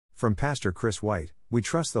From Pastor Chris White, we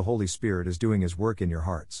trust the Holy Spirit is doing His work in your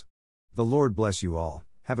hearts. The Lord bless you all.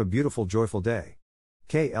 Have a beautiful, joyful day.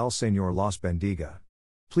 Que el Señor los bendiga.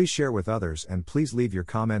 Please share with others and please leave your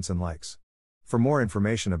comments and likes. For more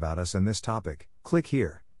information about us and this topic, click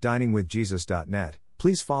here, diningwithjesus.net.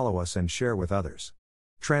 Please follow us and share with others.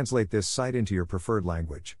 Translate this site into your preferred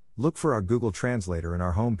language. Look for our Google Translator in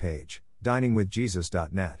our homepage,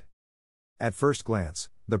 diningwithjesus.net. At first glance,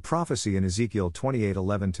 the prophecy in Ezekiel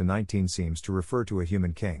 28:11-19 seems to refer to a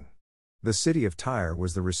human king. The city of Tyre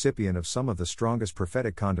was the recipient of some of the strongest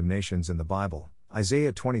prophetic condemnations in the Bible: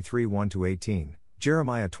 Isaiah 23:1-18,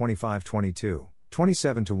 Jeremiah 25:22,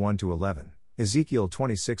 27:1-11, Ezekiel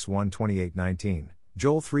 26:1-28-19,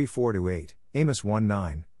 Joel 3:4-8, Amos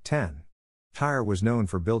 1:9, 10. Tyre was known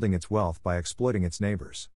for building its wealth by exploiting its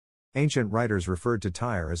neighbors. Ancient writers referred to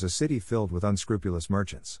Tyre as a city filled with unscrupulous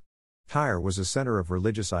merchants. Tyre was a center of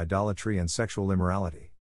religious idolatry and sexual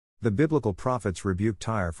immorality. The biblical prophets rebuked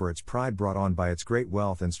Tyre for its pride brought on by its great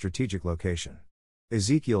wealth and strategic location.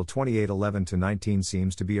 Ezekiel 28:11-19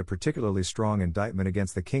 seems to be a particularly strong indictment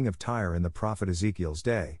against the king of Tyre in the prophet Ezekiel's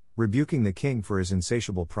day, rebuking the king for his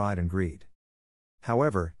insatiable pride and greed.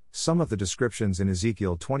 However, some of the descriptions in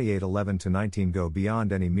Ezekiel 28:11-19 go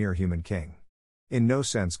beyond any mere human king. In no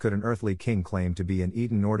sense could an earthly king claim to be in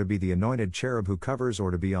Eden or to be the anointed cherub who covers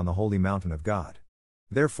or to be on the holy mountain of God.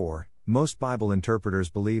 Therefore, most Bible interpreters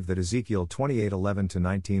believe that Ezekiel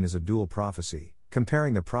 28:11-19 is a dual prophecy,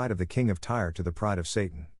 comparing the pride of the king of Tyre to the pride of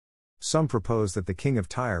Satan. Some propose that the king of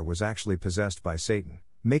Tyre was actually possessed by Satan,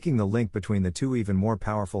 making the link between the two even more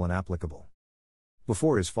powerful and applicable.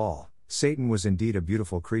 Before his fall, Satan was indeed a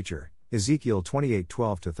beautiful creature, Ezekiel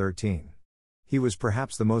 28:12-13. He was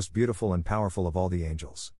perhaps the most beautiful and powerful of all the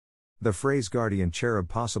angels. The phrase guardian cherub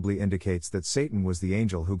possibly indicates that Satan was the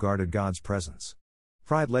angel who guarded God's presence.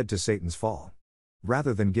 Pride led to Satan's fall.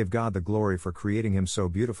 Rather than give God the glory for creating him so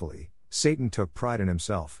beautifully, Satan took pride in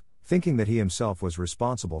himself, thinking that he himself was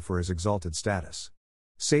responsible for his exalted status.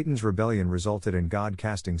 Satan's rebellion resulted in God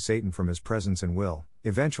casting Satan from his presence and will,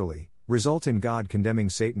 eventually, result in God condemning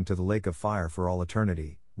Satan to the lake of fire for all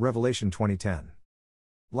eternity, Revelation 20:10.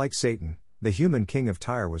 Like Satan, the human king of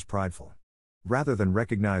Tyre was prideful. Rather than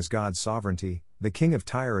recognize God's sovereignty, the king of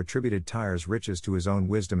Tyre attributed Tyre's riches to his own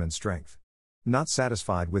wisdom and strength. Not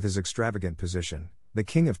satisfied with his extravagant position, the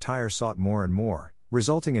king of Tyre sought more and more,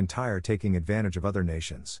 resulting in Tyre taking advantage of other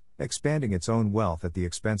nations, expanding its own wealth at the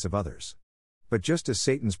expense of others. But just as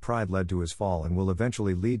Satan's pride led to his fall and will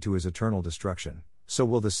eventually lead to his eternal destruction, so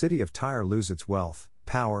will the city of Tyre lose its wealth,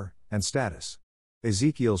 power, and status.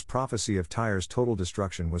 Ezekiel's prophecy of Tyre's total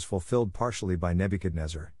destruction was fulfilled partially by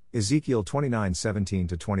Nebuchadnezzar, Ezekiel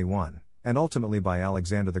 29:17-21, and ultimately by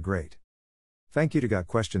Alexander the Great. Thank you to Got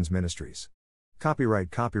Questions Ministries.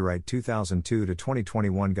 Copyright 2002 to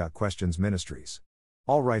 2021 Got Questions Ministries.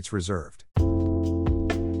 All rights reserved.